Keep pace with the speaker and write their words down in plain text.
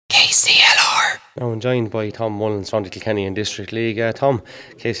KCLR. Now I'm joined by Tom Mullins from the Kilkenny in District League. Tom,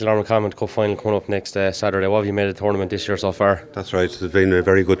 KCLR McCalmont Cup final coming up next Saturday. What have you made of the tournament this year so far? That's right, it's been a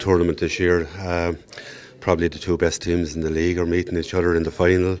very good tournament this year. Probably the two best teams in the league are meeting each other in the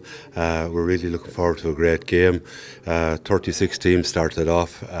final. We're really looking forward to a great game. 36 teams started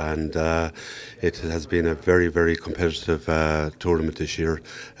off, and it has been a very, very competitive tournament this year,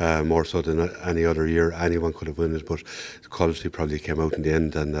 more so than any other year. Anyone could have won it, but the quality probably came out in the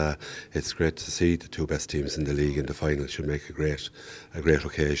end, and it's great to see the two best teams in the league in the final. It should make a great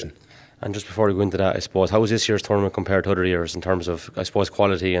occasion. And just before we go into that, I suppose, how is this year's tournament compared to other years in terms of, I suppose,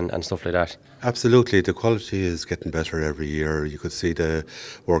 quality and stuff like that? Absolutely, the quality is getting better every year. You could see the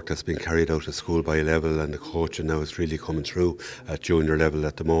work that's been carried out at school by level, and the coaching now is really coming through at junior level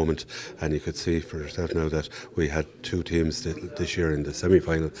at the moment. And you could see for yourself now that we had two teams this year in the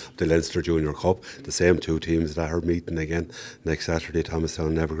semi-final of the Leinster Junior Cup, the same two teams that are meeting again next Saturday, Thomastown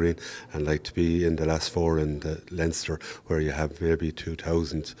and Evergreen, and like to be in the last four in the Leinster, where you have maybe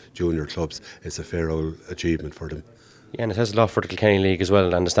 2,000 junior clubs. It's a fair old achievement for them. Yeah, and it has a lot for the Kilkenny League as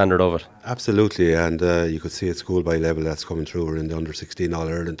well and the standard of it. Absolutely, and you could see at school by level that's coming through. We're in the under 16 All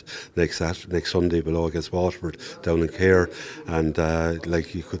Ireland next Sunday below against Waterford down in Care, and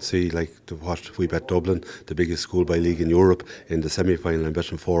like you could see, like what we bet Dublin, the biggest school by league in Europe, in the semi-final and bet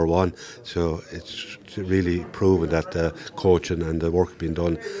them 4-1. So it's really proven that the coaching and the work being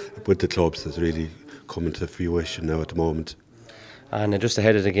done with the clubs is really coming to fruition now at the moment. And just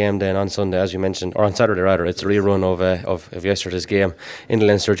ahead of the game then on Sunday, as you mentioned, or on Saturday rather, it's a rerun of yesterday's game in the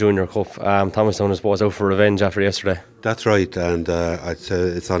Leinster Junior Cup. Thomastown, I suppose, out for revenge after yesterday. That's right, and I'd say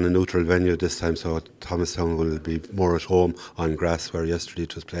it's on a neutral venue this time, so Thomastown will be more at home on grass, where yesterday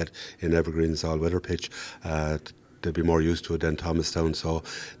it was played in Evergreen's all-weather pitch. They'll be more used to it than Thomastown, so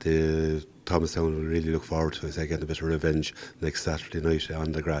the Thomastown will really look forward to getting a bit of revenge next Saturday night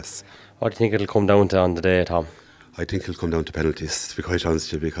on the grass. What do you think it'll come down to on the day, Tom? I think it'll come down to penalties, to be quite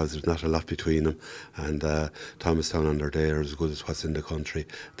honest with you, because there's not a lot between them, and Thomastown on their day are as good as what's in the country.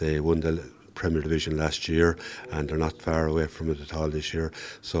 They won the Premier Division last year, and they're not far away from it at all this year,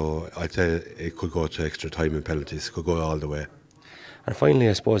 so I'd say it could go to extra time and penalties, could go all the way. And finally,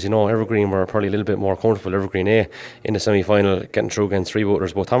 I suppose, Evergreen were probably a little bit more comfortable, Evergreen A, in the semi-final, getting through against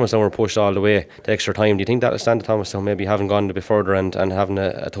freebooters, but Thomastown were pushed all the way to extra time. Do you think that'll stand to Thomastown, maybe having gone a bit further and having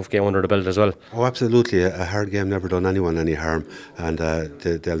a tough game under the belt as well? Oh, absolutely. A hard game never done anyone any harm, and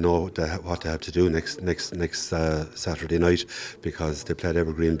they'll know what they have to do next Saturday night, because they played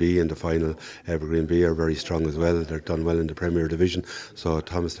Evergreen B in the final. Evergreen B are very strong as well. They're done well in the Premier Division, so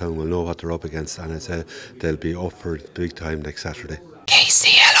Thomastown will know what they're up against, and I say they'll be up for big time next Saturday.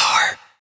 KCLR.